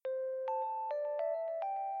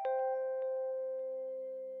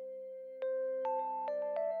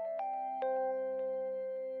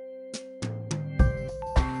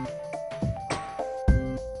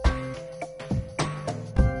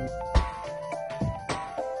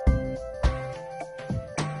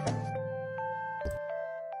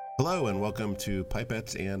Hello and welcome to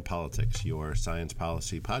Pipettes and Politics, your science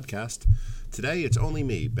policy podcast. Today it's only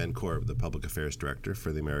me, Ben Korb, the Public Affairs Director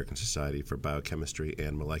for the American Society for Biochemistry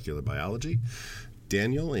and Molecular Biology.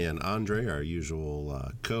 Daniel and Andre, our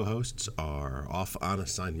usual co-hosts, are off on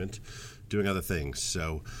assignment doing other things.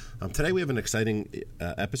 So today we have an exciting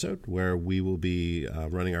episode where we will be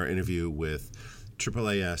running our interview with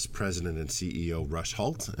AAAS President and CEO Rush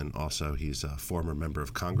Holt, and also he's a former member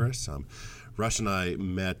of Congress. Rush and I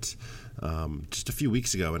met just a few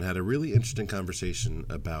weeks ago and had a really interesting conversation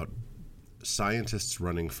about scientists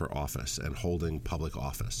running for office and holding public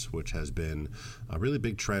office, which has been a really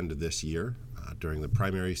big trend this year. During the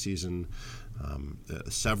primary season,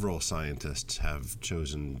 several scientists have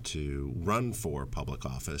chosen to run for public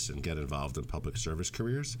office and get involved in public service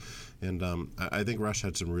careers. And I think Rush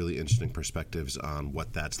had some really interesting perspectives on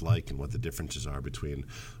what that's like and what the differences are between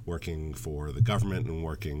working for the government and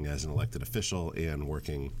working as an elected official and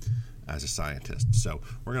working as a scientist. So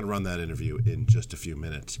we're going to run that interview in just a few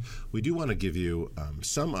minutes. We do want to give you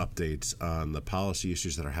some updates on the policy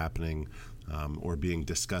issues that are happening or being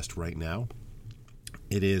discussed right now.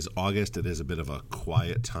 It is August. It is a bit of a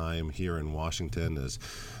quiet time here in Washington as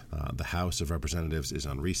the House of Representatives is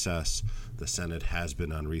on recess. The Senate has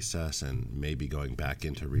been on recess and may be going back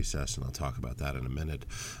into recess, and I'll talk about that in a minute.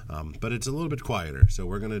 But it's a little bit quieter, so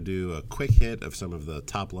we're going to do a quick hit of some of the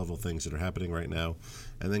top-level things that are happening right now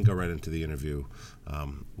and then go right into the interview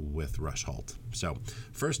with Rush Holt. So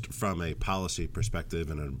first, from a policy perspective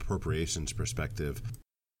and an appropriations perspective,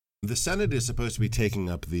 the Senate is supposed to be taking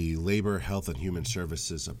up the Labor, Health, and Human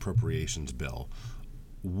Services Appropriations Bill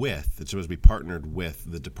it's supposed to be partnered with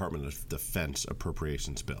the Department of Defense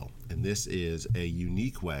Appropriations Bill. And this is a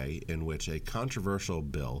unique way in which a controversial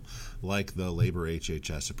bill like the Labor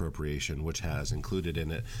HHS appropriation, which has included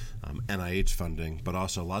in it NIH funding, but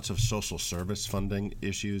also lots of social service funding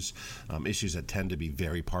issues that tend to be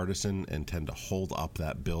very partisan and tend to hold up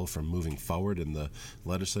that bill from moving forward in the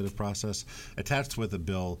legislative process, attached with a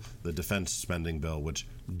bill, the defense spending bill, which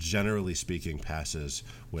generally speaking passes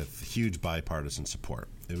with huge bipartisan support.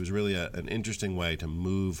 It was really an interesting way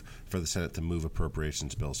for the Senate to move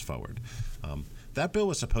appropriations bills forward. That bill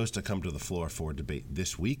was supposed to come to the floor for debate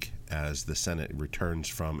this week as the Senate returns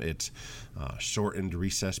from its shortened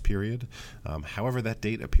recess period. However, that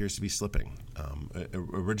date appears to be slipping.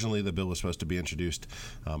 Originally, the bill was supposed to be introduced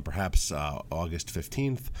perhaps August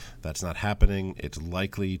 15th. That's not happening. It's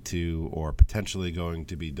likely to or potentially going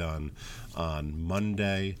to be done on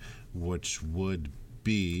Monday, which would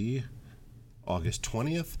be August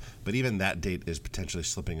 20th, but even that date is potentially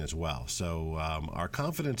slipping as well. So our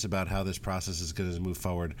confidence about how this process is going to move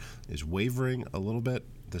forward is wavering a little bit.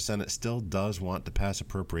 The Senate still does want to pass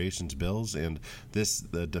appropriations bills, and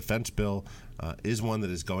the defense bill is one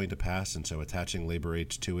that is going to pass, and so attaching Labor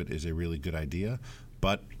H to it is a really good idea.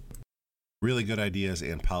 But really good ideas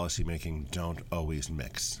and policymaking don't always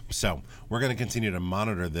mix. So we're going to continue to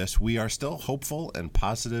monitor this. We are still hopeful and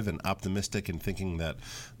positive and optimistic in thinking that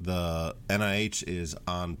the NIH is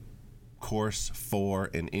on course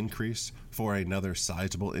for an increase, for another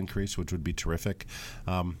sizable increase, which would be terrific.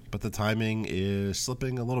 But the timing is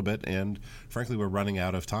slipping a little bit, and frankly, we're running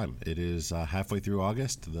out of time. It is halfway through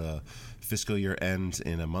August. The fiscal year ends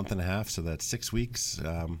in a month and a half, so that's 6 weeks.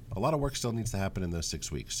 A lot of work still needs to happen in those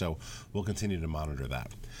 6 weeks, so we'll continue to monitor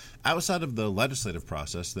that. Outside of the legislative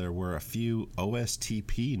process, there were a few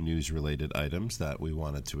OSTP news-related items that we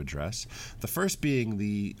wanted to address. The first being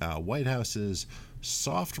the White House's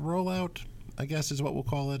soft rollout, I guess is what we'll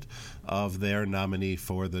call it, of their nominee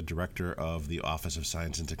for the director of the Office of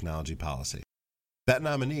Science and Technology Policy. That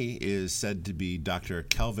nominee is said to be Dr.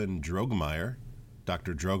 Kelvin Droegemeier.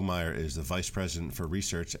 Dr. Droegemeier is the Vice President for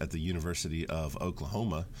Research at the University of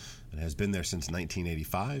Oklahoma and has been there since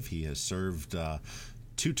 1985. He has served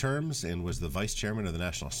 2 terms and was the vice chairman of the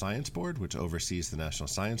National Science Board, which oversees the National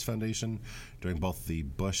Science Foundation during both the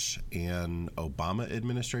Bush and Obama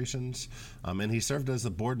administrations. And he served as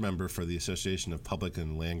the board member for the Association of Public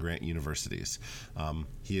and Land-Grant Universities.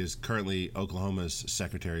 He is currently Oklahoma's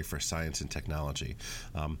Secretary for Science and Technology.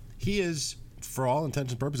 He is, for all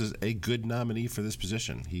intents and purposes, a good nominee for this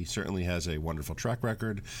position. He certainly has a wonderful track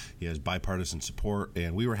record. He has bipartisan support,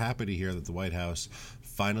 and we were happy to hear that the White House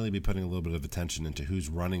finally be putting a little bit of attention into who's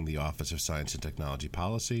running the Office of Science and Technology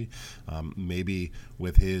Policy. Maybe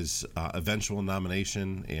with his eventual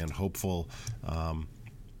nomination and hopeful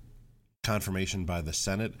confirmation by the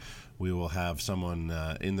Senate, we will have someone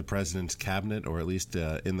in the president's cabinet, or at least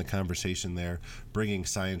in the conversation there, bringing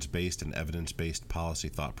science-based and evidence-based policy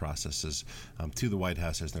thought processes to the White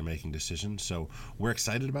House as they're making decisions. So we're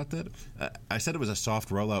excited about that. I said it was a soft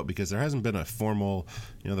rollout because there hasn't been a formal,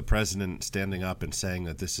 the president standing up and saying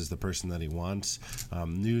that this is the person that he wants.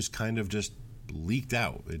 News kind of just leaked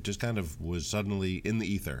out. It just kind of was suddenly in the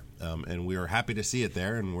ether, and we are happy to see it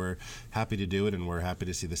there, and we're happy to do it, and we're happy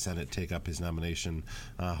to see the Senate take up his nomination,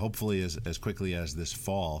 hopefully as quickly as this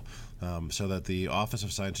fall, so that the Office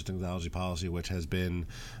of Science and Technology Policy, which has been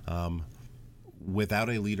without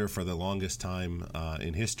a leader for the longest time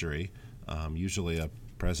in history, usually a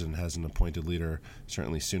president has an appointed leader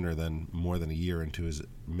certainly sooner than more than a year into his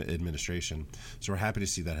administration. So we're happy to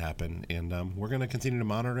see that happen, and we're going to continue to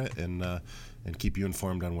monitor it and keep you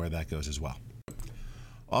informed on where that goes as well.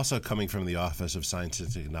 Also coming from the Office of Science and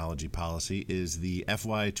Technology Policy is the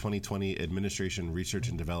FY 2020 Administration Research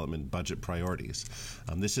and Development Budget Priorities.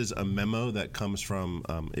 This is a memo that comes from,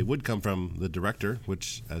 it would come from the director,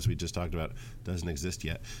 which, as we just talked about, doesn't exist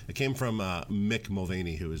yet. It came from Mick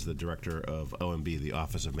Mulvaney, who is the director of OMB, the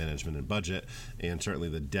Office of Management and Budget, and certainly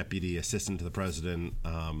the Deputy Assistant to the President,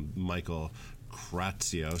 Michael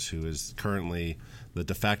Kratsios, who is currently the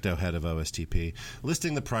de facto head of OSTP,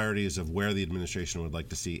 listing the priorities of where the administration would like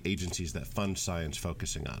to see agencies that fund science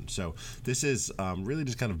focusing on. So this is really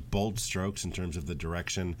just kind of bold strokes in terms of the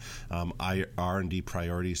direction, R&D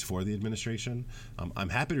priorities for the administration. I'm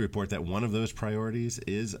happy to report that one of those priorities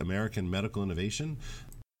is American medical innovation,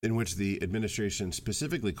 in which the administration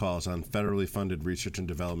specifically calls on federally funded research and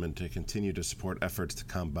development to continue to support efforts to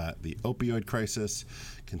combat the opioid crisis,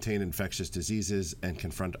 contain infectious diseases, and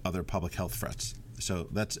confront other public health threats. So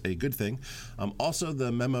that's a good thing. Also,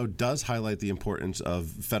 the memo does highlight the importance of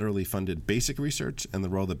federally funded basic research and the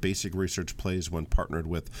role that basic research plays when partnered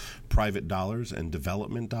with private dollars and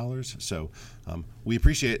development dollars. So we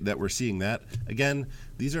appreciate that we're seeing that. Again,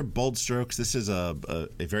 these are bold strokes. This is a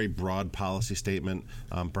very broad policy statement.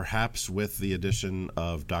 Perhaps with the addition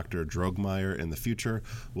of Dr. Drogmeyer in the future,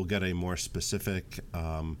 we'll get a more specific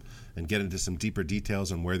and get into some deeper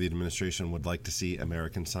details on where the administration would like to see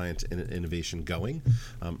American science and innovation going.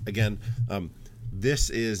 This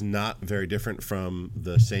is not very different from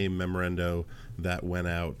the same memorando that went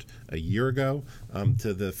out a year ago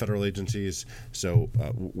to the federal agencies. So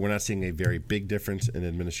we're not seeing a very big difference in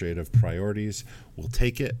administrative priorities. We'll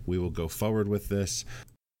take it. We will go forward with this.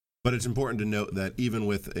 But it's important to note that even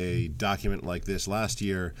with a document like this last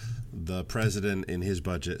year, the president in his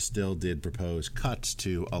budget still did propose cuts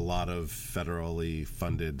to a lot of federally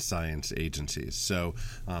funded science agencies. So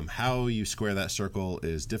how you square that circle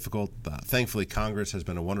is difficult. Thankfully, Congress has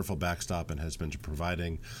been a wonderful backstop and has been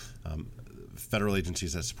providing federal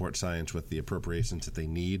agencies that support science with the appropriations that they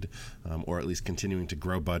need, or at least continuing to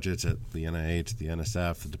grow budgets at the NIH, the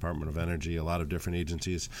NSF, the Department of Energy, a lot of different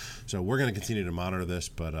agencies. So we're going to continue to monitor this,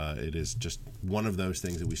 but it is just one of those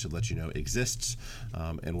things that we should let you know exists,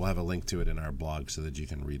 and we'll have a link to it in our blog so that you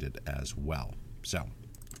can read it as well.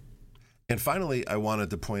 And finally, I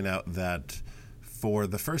wanted to point out that for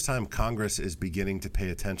the first time, Congress is beginning to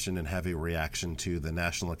pay attention and have a reaction to the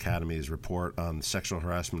National Academy's report on sexual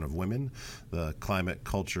harassment of women, the climate,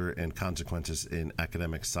 culture, and consequences in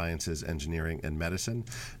academic sciences, engineering, and medicine.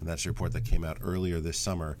 And that's a report that came out earlier this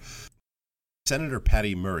summer. Senator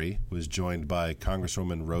Patty Murray was joined by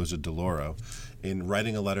Congresswoman Rosa DeLauro in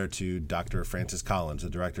writing a letter to Dr. Francis Collins,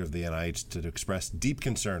 the director of the NIH, to express deep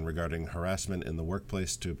concern regarding harassment in the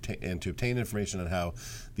workplace to obtain information on how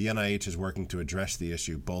the NIH is working to address the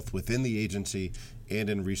issue both within the agency and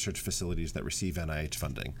in research facilities that receive NIH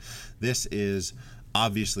funding. This is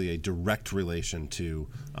obviously a direct relation to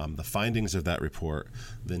the findings of that report,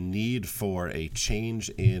 the need for a change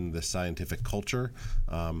in the scientific culture,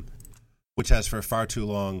 which has for far too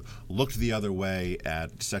long looked the other way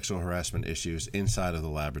at sexual harassment issues inside of the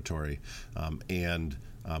laboratory, and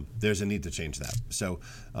there's a need to change that. So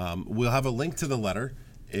we'll have a link to the letter,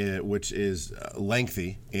 which is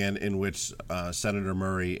lengthy, and in which Senator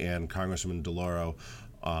Murray and Congresswoman DeLauro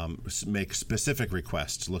make specific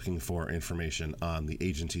requests looking for information on the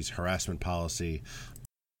agency's harassment policy,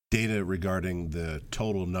 data regarding the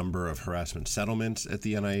total number of harassment settlements at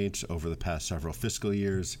the NIH over the past several fiscal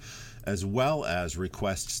years, as well as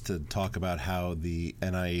requests to talk about how the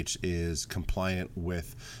NIH is compliant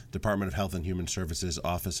with Department of Health and Human Services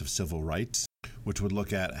Office of Civil Rights, which would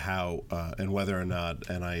look at how and whether or not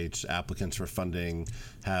NIH applicants for funding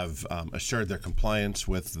have assured their compliance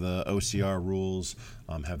with the OCR rules.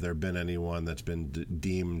 Have there been anyone that's been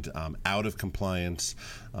deemed out of compliance,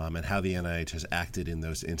 and how the NIH has acted in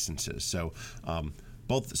those instances. So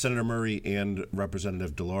both Senator Murray and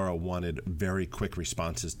Representative DeLauro wanted very quick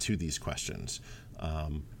responses to these questions.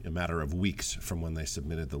 A matter of weeks from when they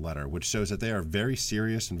submitted the letter, which shows that they are very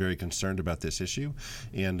serious and very concerned about this issue.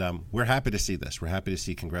 And we're happy to see this. We're happy to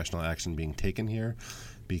see congressional action being taken here,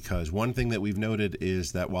 because one thing that we've noted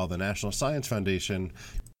is that while the National Science Foundation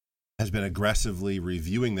has been aggressively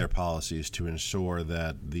reviewing their policies to ensure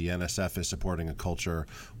that the NSF is supporting a culture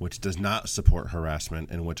which does not support harassment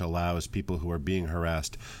and which allows people who are being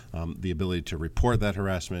harassed the ability to report that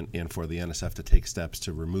harassment, and for the NSF to take steps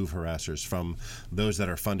to remove harassers from those that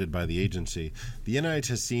are funded by the agency. The NIH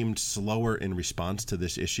has seemed slower in response to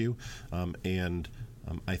this issue, and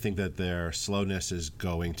I think that their slowness is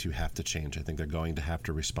going to have to change. I think they're going to have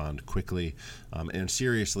to respond quickly and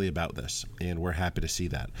seriously about this, and we're happy to see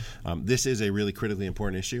that. This is a really critically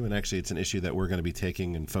important issue, and actually it's an issue that we're going to be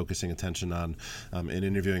taking and focusing attention on and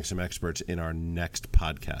interviewing some experts in our next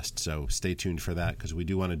podcast. So stay tuned for that, because we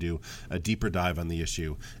do want to do a deeper dive on the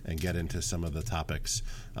issue and get into some of the topics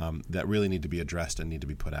that really need to be addressed and need to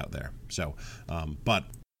be put out there. So, but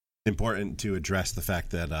important to address the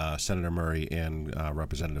fact that Senator Murray and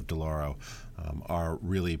Representative DeLauro are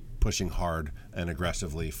really pushing hard and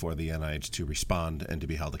aggressively for the NIH to respond and to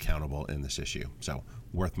be held accountable in this issue. So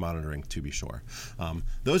worth monitoring, to be sure.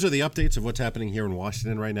 Those are the updates of what's happening here in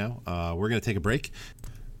Washington right now. We're going to take a break.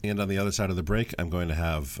 And on the other side of the break, I'm going to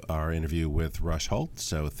have our interview with Rush Holt.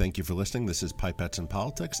 So thank you for listening. This is Pipettes and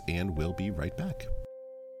Politics, and we'll be right back.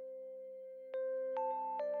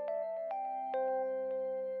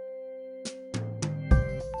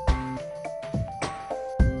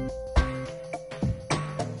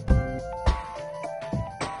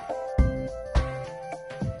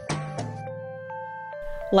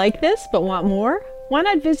 Like this but want more? Why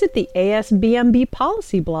not visit the ASBMB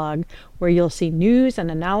policy blog, where you'll see news and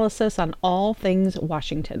analysis on all things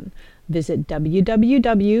Washington. Visit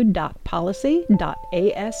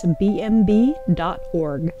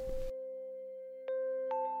www.policy.asbmb.org.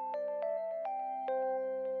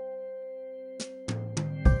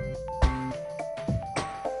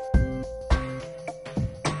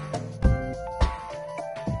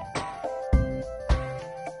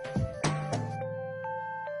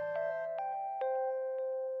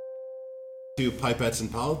 To Pipettes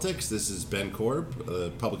and Politics. This is Ben Korb,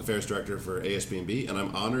 Public Affairs Director for ASBMB, and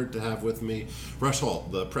I'm honored to have with me Rush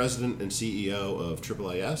Holt, the President and CEO of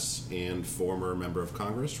AAAS and former Member of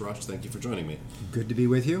Congress. Rush, thank you for joining me. Good to be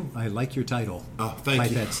with you. I like your title. Oh,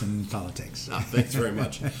 thank you. Pipettes and Politics. Oh, thanks very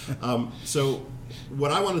much. So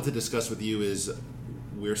what I wanted to discuss with you is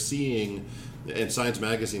we're seeing, and Science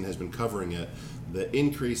Magazine has been covering it, the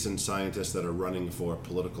increase in scientists that are running for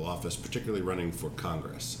political office, particularly running for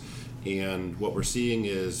Congress. And what we're seeing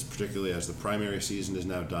is, particularly as the primary season is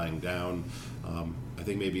now dying down, I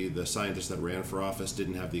think maybe the scientists that ran for office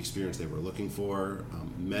didn't have the experience they were looking for.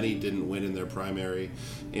 Many didn't win in their primary.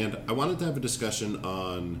 And I wanted to have a discussion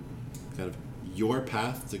on kind of your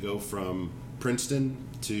path to go from Princeton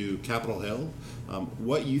to Capitol Hill,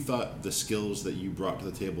 what you thought the skills that you brought to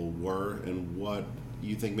the table were, and what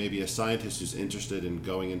you think maybe a scientist who's interested in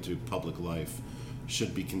going into public life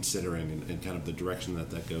should be considering, and kind of the direction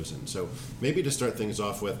that goes in. So maybe to start things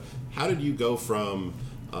off with, how did you go from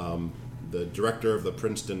the director of the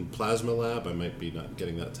Princeton Plasma Lab, I might be not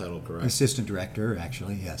getting that title correct. Assistant director,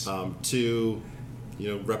 actually, yes. To,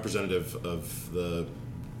 representative of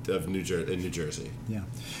New Jersey. Yeah.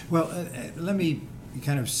 Well, let me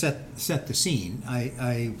kind of set the scene.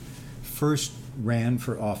 I first ran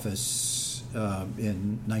for office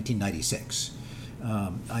in 1996.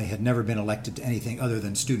 I had never been elected to anything other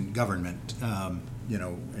than student government,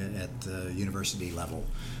 at the university level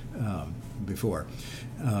before.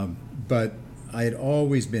 But I had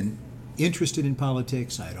always been interested in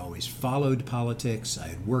politics. I had always followed politics. I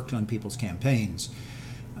had worked on people's campaigns.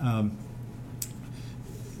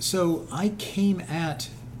 So I came at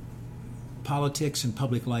politics and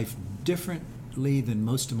public life differently than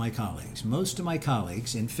most of my colleagues. Most of my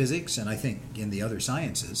colleagues in physics, and I think in the other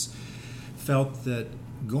sciences, felt that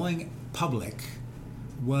going public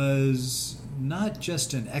was not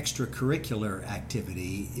just an extracurricular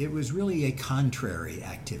activity, it was really a contrary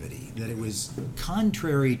activity, that it was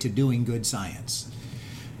contrary to doing good science,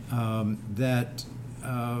 that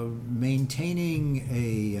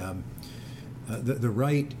maintaining the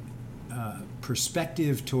right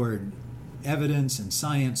perspective toward evidence and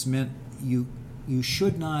science meant you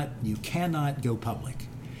cannot go public.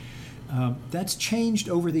 That's changed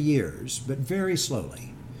over the years, but very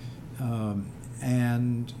slowly.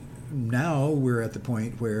 And now we're at the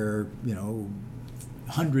point where,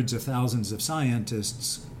 hundreds of thousands of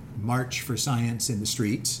scientists march for science in the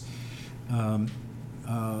streets.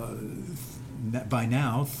 by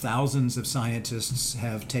now, thousands of scientists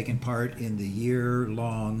have taken part in the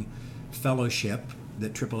year-long fellowship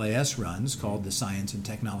that AAAS runs called the Science and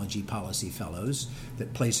Technology Policy Fellows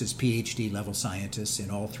that places PhD level scientists in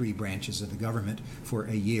all three branches of the government for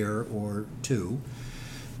a year or two.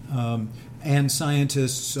 And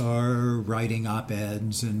scientists are writing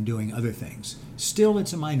op-eds and doing other things. Still,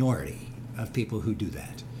 it's a minority of people who do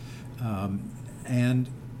that. And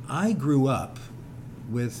I grew up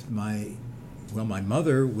with my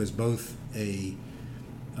mother was both a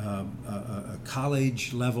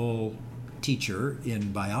college-level teacher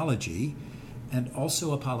in biology and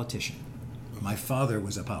also a politician. My father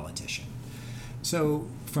was a politician. So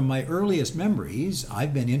from my earliest memories,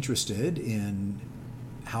 I've been interested in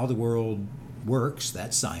how the world works,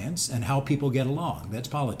 that's science, and how people get along, that's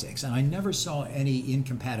politics. And I never saw any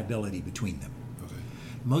incompatibility between them. Okay.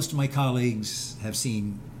 Most of my colleagues have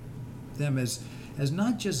seen them as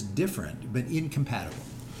not just different, but incompatible.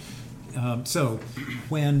 So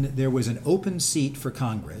when there was an open seat for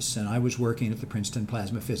Congress, and I was working at the Princeton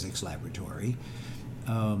Plasma Physics Laboratory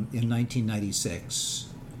in 1996,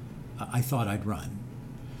 I thought I'd run.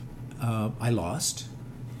 I lost,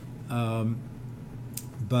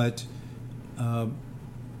 but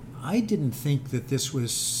I didn't think that this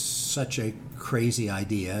was such a crazy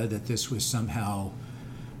idea, that this was somehow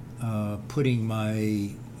putting my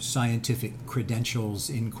scientific credentials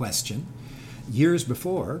in question. Years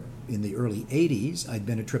before, in the early 80s, I'd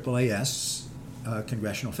been a AAAS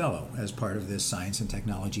Congressional Fellow as part of this Science and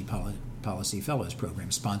Technology Policy Fellows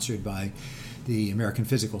program sponsored by the American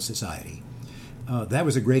Physical Society. That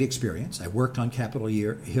was a great experience. I worked on Capitol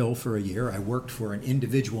Hill for a year. I worked for an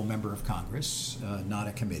individual member of Congress, not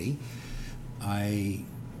a committee. I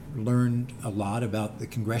learned a lot about the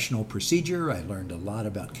congressional procedure. I learned a lot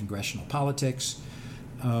about congressional politics.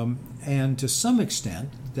 And to some extent,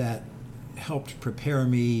 that helped prepare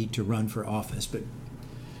me to run for office, but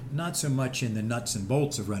not so much in the nuts and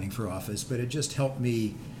bolts of running for office, but it just helped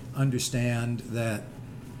me understand that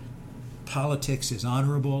politics is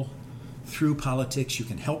honorable. Through politics, you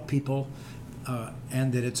can help people,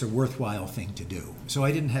 and that it's a worthwhile thing to do. So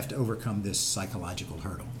I didn't have to overcome this psychological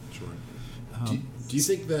hurdle. Sure. Do you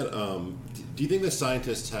think that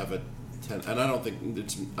scientists have and I don't think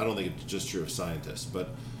it's just true of scientists,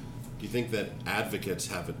 but do you think that advocates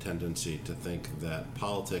have a tendency to think that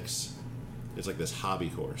politics is like this hobby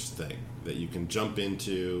horse thing that you can jump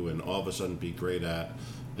into and all of a sudden be great at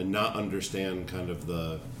and not understand kind of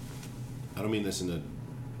I don't mean this in a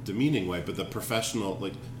demeaning way, but the professional,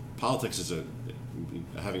 like politics is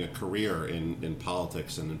having a career in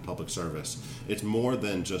politics and in public service. It's more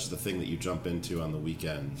than just the thing that you jump into on the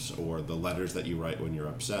weekends or the letters that you write when you're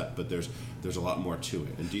upset, but there's a lot more to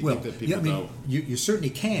it. And do you think that people don't? You certainly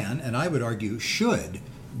can, and I would argue should,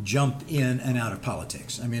 jump in and out of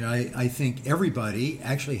politics. I mean, I think everybody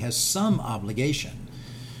actually has some obligation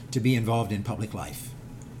to be involved in public life.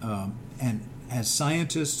 And as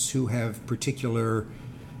scientists who have particular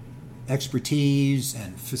expertise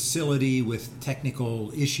and facility with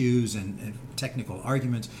technical issues and technical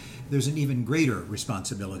arguments, there's an even greater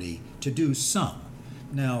responsibility to do some.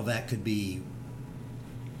 Now, that could be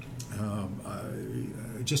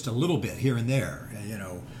just a little bit here and there,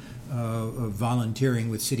 volunteering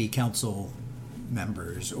with city council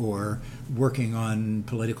members or working on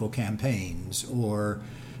political campaigns or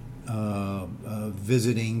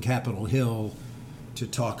visiting Capitol Hill to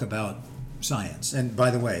talk about science. And by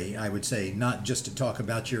the way, I would say not just to talk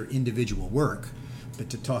about your individual work, but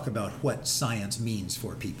to talk about what science means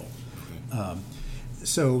for people. Okay.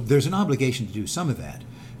 So there's an obligation to do some of that.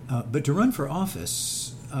 But to run for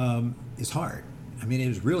office is hard. I mean, it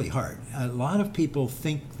is really hard. A lot of people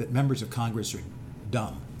think that members of Congress are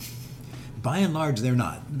dumb. By and large, they're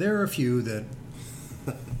not. There are a few that,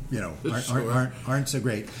 aren't so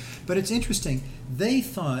great. But it's interesting. They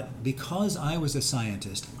thought because I was a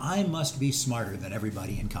scientist, I must be smarter than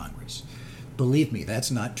everybody in Congress. Believe me,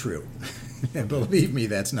 that's not true. Believe me,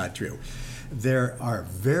 that's not true. There are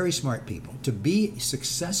very smart people. To be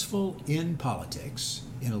successful in politics,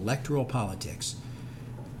 in electoral politics,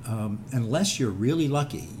 unless you're really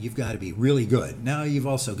lucky, you've got to be really good. Now, you've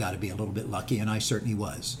also got to be a little bit lucky, and I certainly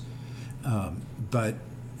was. But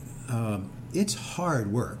it's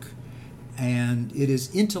hard work, and it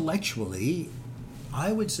is intellectually,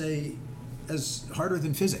 I would say, as harder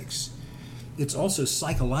than physics. It's also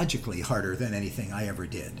psychologically harder than anything I ever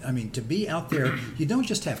did. I mean, to be out there, you don't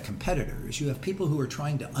just have competitors, you have people who are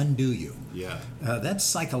trying to undo you. Yeah. That's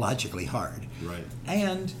psychologically hard. Right.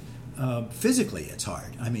 And physically it's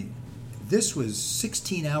hard. I mean, this was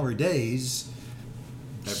 16-hour days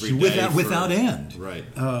every day without end. Right.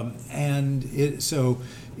 And it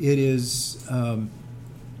is.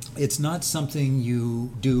 It's not something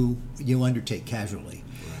you undertake casually.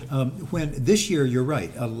 Right. When this year, you're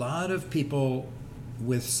right. A lot of people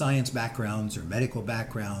with science backgrounds or medical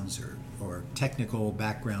backgrounds or technical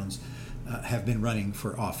backgrounds have been running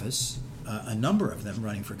for office. A number of them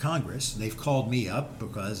running for Congress. They've called me up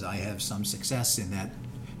because I have some success in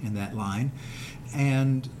that line,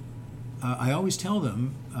 and I always tell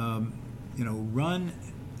them, run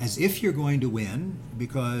as if you're going to win,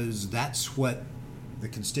 because that's what the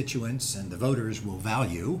constituents and the voters will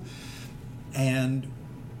value, and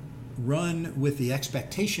run with the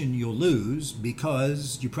expectation you'll lose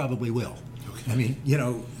because you probably will. Okay. I mean,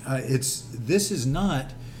 this is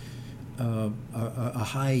not a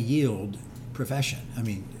high yield profession. I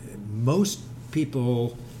mean, most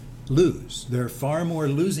people lose. There are far more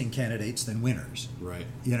losing candidates than winners. Right.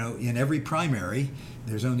 In every primary,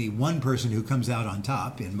 there's only one person who comes out on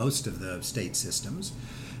top in most of the state systems.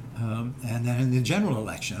 And then in the general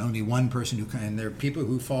election, only one person and there are people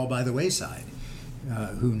who fall by the wayside,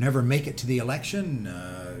 who never make it to the election,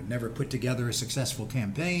 never put together a successful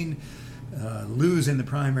campaign, lose in the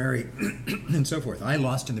primary, and so forth. I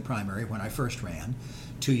lost in the primary when I first ran.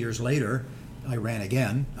 2 years later, I ran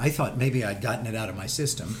again. I thought maybe I'd gotten it out of my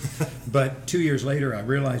system, but 2 years later, I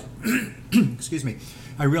realized,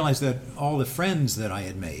 I realized that all the friends that I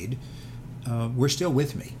had made were still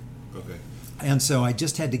with me. Okay. And so I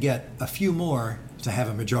just had to get a few more to have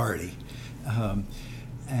a majority.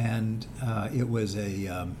 It was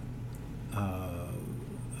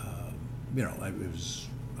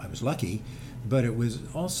I was lucky, but it was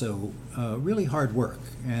also really hard work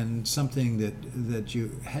and something that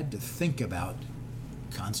you had to think about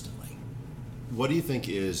constantly. What do you think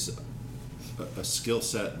is a skill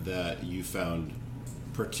set that you found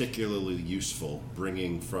particularly useful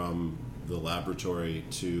bringing from the laboratory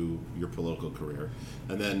to your political career?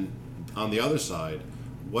 And then on the other side,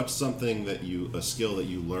 what's something a skill that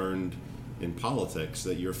you learned in politics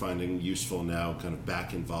that you're finding useful now, kind of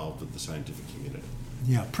back involved with the scientific community?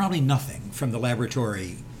 Yeah, probably nothing from the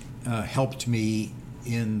laboratory helped me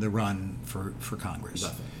in the run for Congress.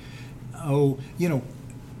 Nothing. Oh,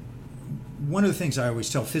 one of the things I always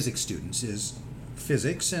tell physics students is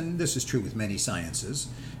physics, and this is true with many sciences,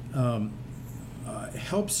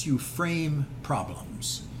 helps you frame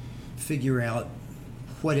problems, figure out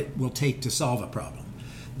what it will take to solve a problem.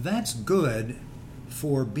 That's good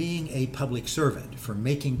for being a public servant, for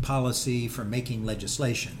making policy, for making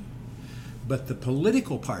legislation. But the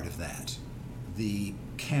political part of that, the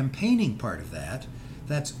campaigning part of that,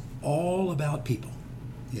 that's all about people.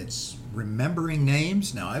 It's remembering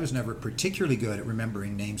names. Now, I was never particularly good at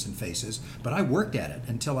remembering names and faces, but I worked at it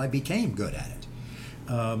until I became good at it.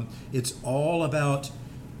 It's all about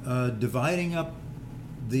dividing up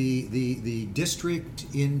the district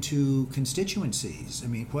into constituencies. I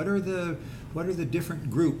mean, what are the different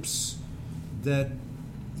groups that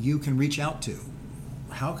you can reach out to?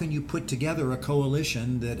 How can you put together a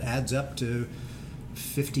coalition that adds up to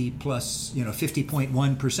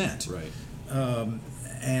 50.1%? Right.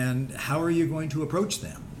 And how are you going to approach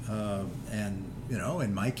them?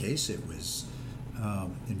 In my case, it was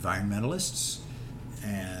environmentalists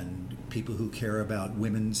and people who care about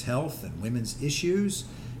women's health and women's issues,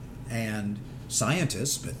 and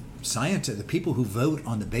scientists. But the people who vote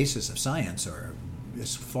on the basis of science are a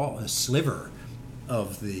sliver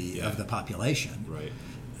of the population. Right.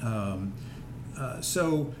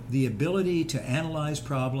 So the ability to analyze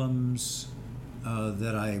problems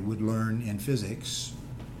that I would learn in physics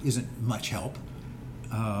isn't much help.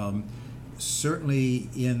 Certainly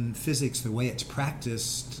in physics, the way it's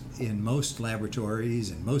practiced in most laboratories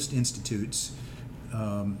and most institutes,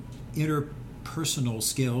 interpersonal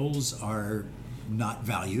skills are not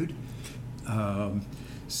valued.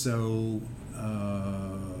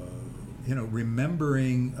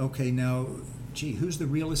 Remembering, okay, now, who's the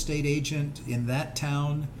real estate agent in that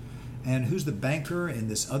town, and who's the banker in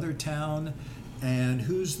this other town, and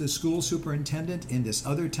who's the school superintendent in this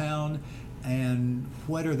other town, and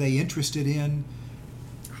what are they interested in?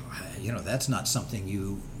 That's not something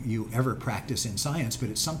you ever practice in science, but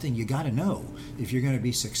it's something you got to know if you're going to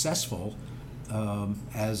be successful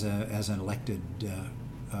as an elected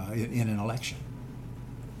in an election.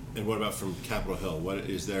 And what about from Capitol Hill?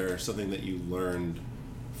 Is there something that you learned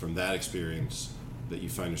from that experience that you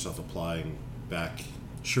find yourself applying back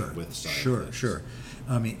with science? Sure.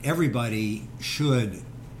 I mean, everybody should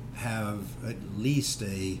have at least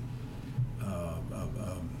a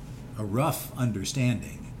rough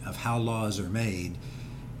understanding of how laws are made,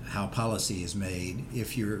 how policy is made.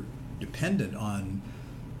 If you're dependent on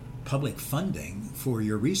public funding for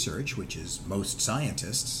your research, which is most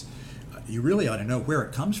scientists, you really ought to know where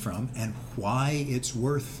it comes from and why it's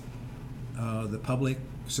worth the public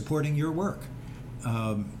supporting your work.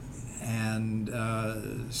 And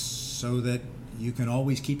so that you can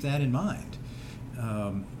always keep that in mind.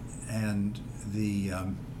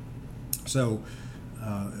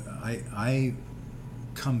 I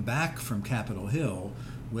come back from Capitol Hill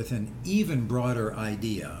with an even broader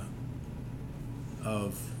idea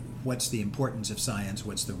of what's the importance of science,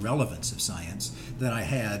 what's the relevance of science, than I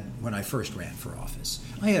had when I first ran for office.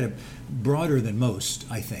 I had a broader than most,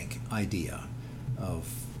 I think, idea of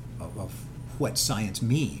what science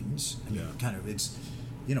means. I mean,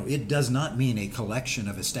 it does not mean a collection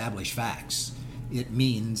of established facts. It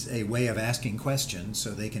means a way of asking questions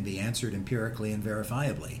so they can be answered empirically and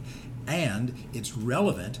verifiably. And it's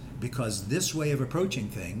relevant because this way of approaching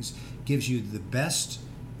things gives you the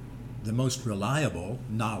most reliable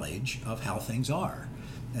knowledge of how things are.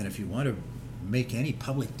 And if you want to make any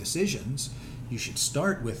public decisions, you should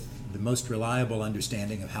start with the most reliable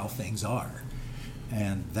understanding of how things are.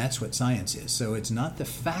 And that's what science is. So it's not the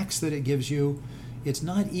facts that it gives you, it's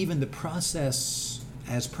not even the process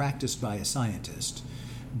as practiced by a scientist,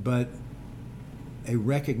 but a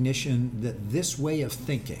recognition that this way of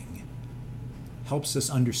thinking helps us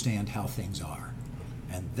understand how things are.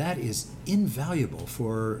 And that is invaluable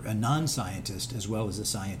for a non-scientist as well as a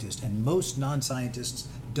scientist. And most non-scientists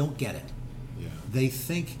don't get it. Yeah. They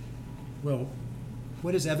think, well,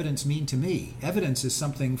 what does evidence mean to me? Evidence is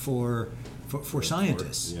something for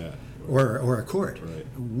scientists. Yeah. Or a court. Right.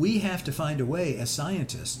 We have to find a way as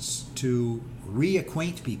scientists to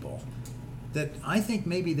reacquaint people that I think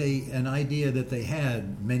maybe an idea that they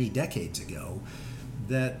had many decades ago,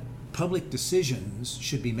 that public decisions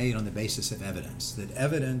should be made on the basis of evidence, that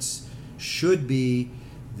evidence should be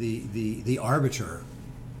the arbiter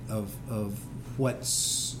of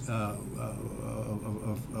what's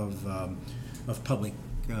of public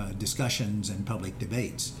discussions and public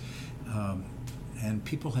debates. And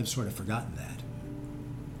people have sort of forgotten that.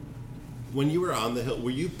 When you were on the Hill,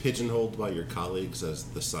 were you pigeonholed by your colleagues as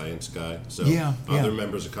the science guy? So other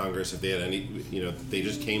members of Congress, if they had any, they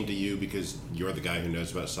just came to you because you're the guy who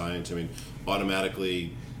knows about science. I mean,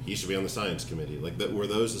 automatically, he should be on the science committee. Like, were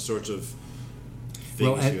those the sorts of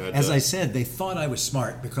things you had? As I said, they thought I was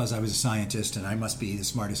smart because I was a scientist and I must be the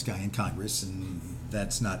smartest guy in Congress, and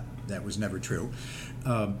that was never true.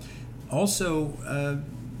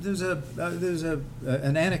 There's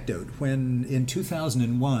an anecdote when in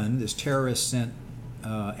 2001 this terrorist sent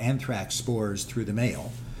anthrax spores through the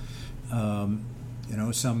mail.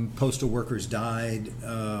 Some postal workers died.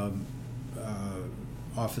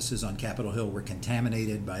 Offices on Capitol Hill were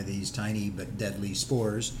contaminated by these tiny but deadly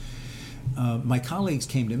spores. My colleagues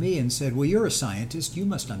came to me and said, well, you're a scientist, you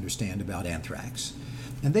must understand about anthrax.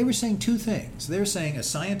 And they were saying two things. They're saying a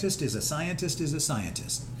scientist is a scientist is a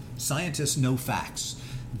scientist. Scientists know facts.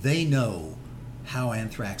 They know how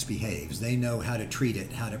anthrax behaves. They know how to treat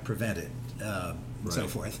it, how to prevent it, and so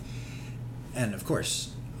forth. And of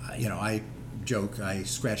course, I joke, I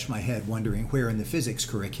scratched my head wondering where in the physics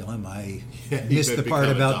curriculum I missed the part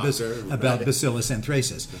about Bacillus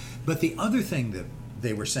anthracis. But the other thing that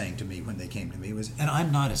they were saying to me when they came to me was, and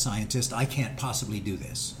I'm not a scientist, I can't possibly do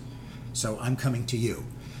this, so I'm coming to you.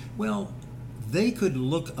 Well, they could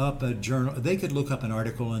look up a journal. They could look up an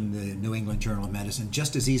article in the New England Journal of Medicine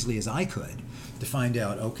just as easily as I could to find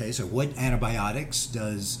out. Okay, so what antibiotics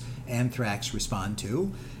does anthrax respond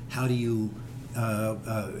to? How do you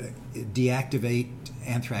deactivate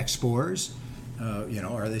anthrax spores?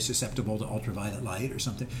 Are they susceptible to ultraviolet light or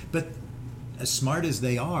something? But as smart as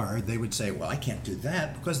they are, they would say, "Well, I can't do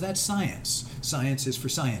that because that's science. Science is for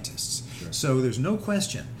scientists." Sure. So there's no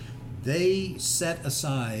question. They set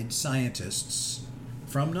aside scientists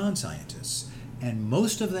from non-scientists, and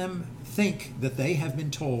most of them think that they have been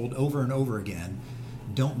told over and over again,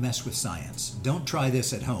 don't mess with science. Don't try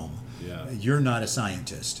this at home. Yeah. You're not a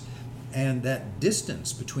scientist. And that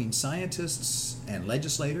distance between scientists and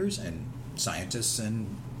legislators and scientists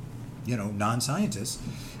and non-scientists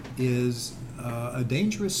is a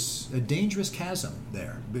dangerous chasm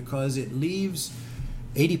there, because it leaves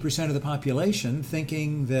 80% of the population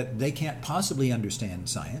thinking that they can't possibly understand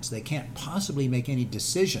science, they can't possibly make any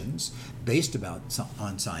decisions based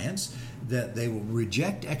on science, that they will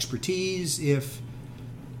reject expertise if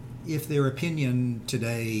their opinion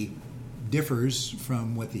today differs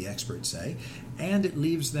from what the experts say, and it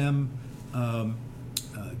leaves them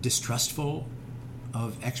distrustful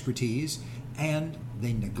of expertise, and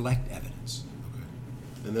they neglect evidence. Okay.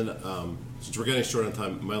 And then, since we're getting short on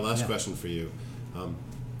time, my last question for you.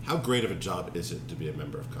 How great of a job is it to be a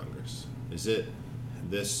member of Congress? Is it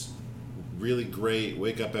this really great,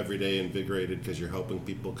 wake up every day invigorated because you're helping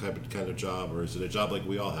people kind of job, or is it a job like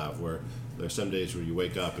we all have where there's some days where you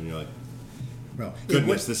wake up and you're like, well,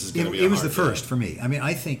 goodness, this is going to be a hard It was the first day. for me. I mean,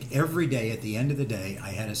 I think every day at the end of the day, I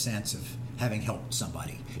had a sense of having helped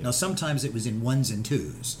somebody. Yeah. Now, sometimes it was in ones and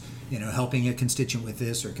twos, helping a constituent with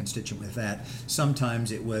this or a constituent with that.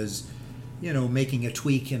 Sometimes it was, making a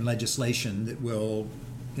tweak in legislation that will,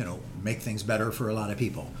 make things better for a lot of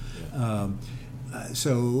people. Yeah.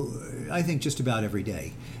 So I think just about every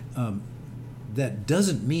day. That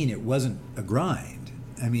doesn't mean it wasn't a grind.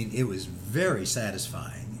 I mean, it was very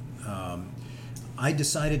satisfying. I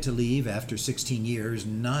decided to leave after 16 years,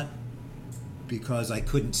 not because I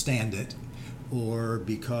couldn't stand it or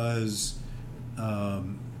because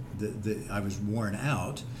I was worn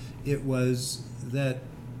out. It was that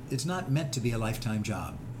it's not meant to be a lifetime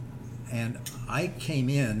job. And I came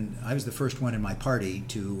in, I was the first one in my party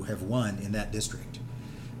to have won in that district.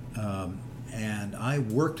 And I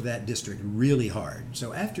worked that district really hard.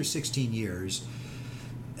 So after 16 years,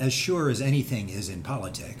 as sure as anything is in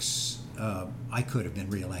politics, I could have been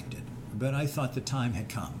reelected. But I thought the time had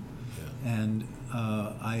come. Yeah. And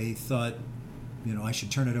I thought, I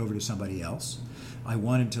should turn it over to somebody else. I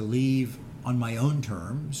wanted to leave on my own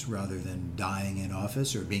terms rather than dying in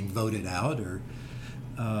office or being voted out.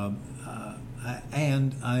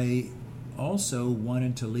 And I also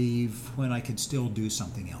wanted to leave when I could still do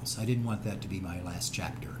something else. I didn't want that to be my last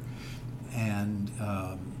chapter. And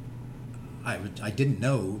I didn't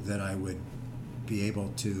know that I would be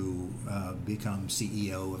able to become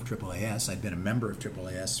CEO of AAAS. I'd been a member of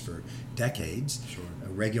AAAS for decades, sure. A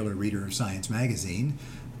regular reader of Science Magazine.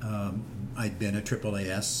 I'd been a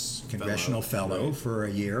AAAS Congressional Fellow right. for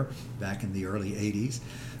a year back in the early 80s.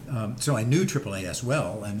 So I knew AAAS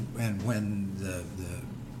well, and when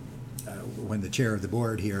the chair of the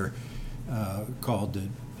board here called to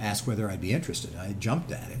ask whether I'd be interested, I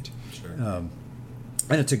jumped at it. Sure.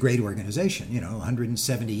 And it's a great organization,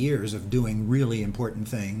 170 years of doing really important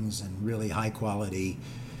things and really high quality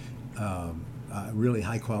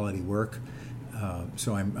work.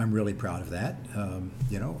 So I'm really proud of that.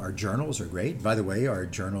 Our journals are great. By the way, our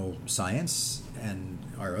journal Science and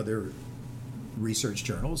our other research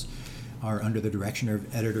journals are under the direction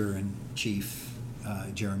of Editor-in-Chief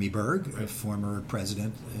Jeremy Berg, right. A former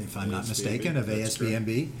president, if I'm not mistaken, of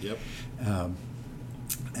ASBMB. Yep.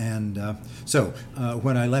 So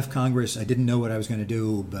when I left Congress, I didn't know what I was going to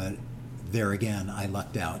do, but there again, I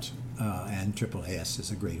lucked out. And AAAS is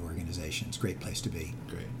a great organization. It's a great place to be.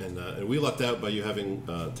 Great. And we lucked out by you having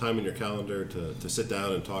time in your calendar to sit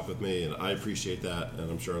down and talk with me, and I appreciate that, and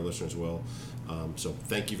I'm sure our listeners will. So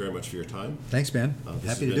thank you very much for your time. Thanks, Ben.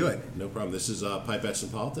 Happy to do it. No problem. This is Pipettes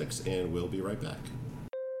and Politics, and we'll be right back.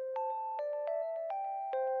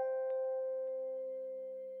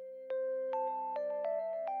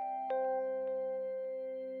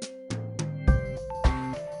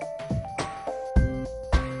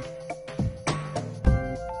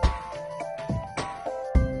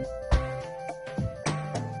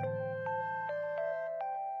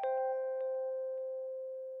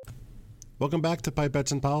 Welcome back to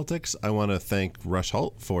Pipettes and Politics. I want to thank Rush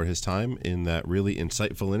Holt for his time in that really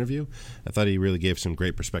insightful interview. I thought he really gave some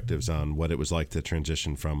great perspectives on what it was like to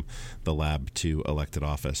transition from the lab to elected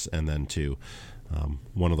office and then to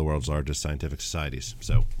one of the world's largest scientific societies.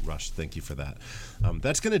 So, Rush, thank you for that.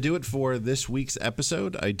 That's going to do it for this week's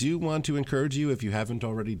episode. I do want to encourage you, if you haven't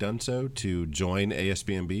already done so, to join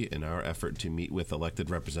ASBMB in our effort to meet with elected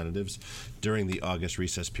representatives during the August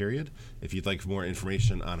recess period. If you'd like more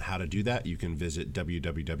information on how to do that, you can visit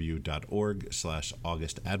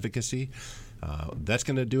www.org/AugustAdvocacy. That's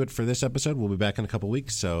going to do it for this episode. We'll be back in a couple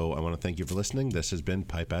weeks, so I want to thank you for listening. This has been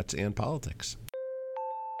Pipettes and Politics.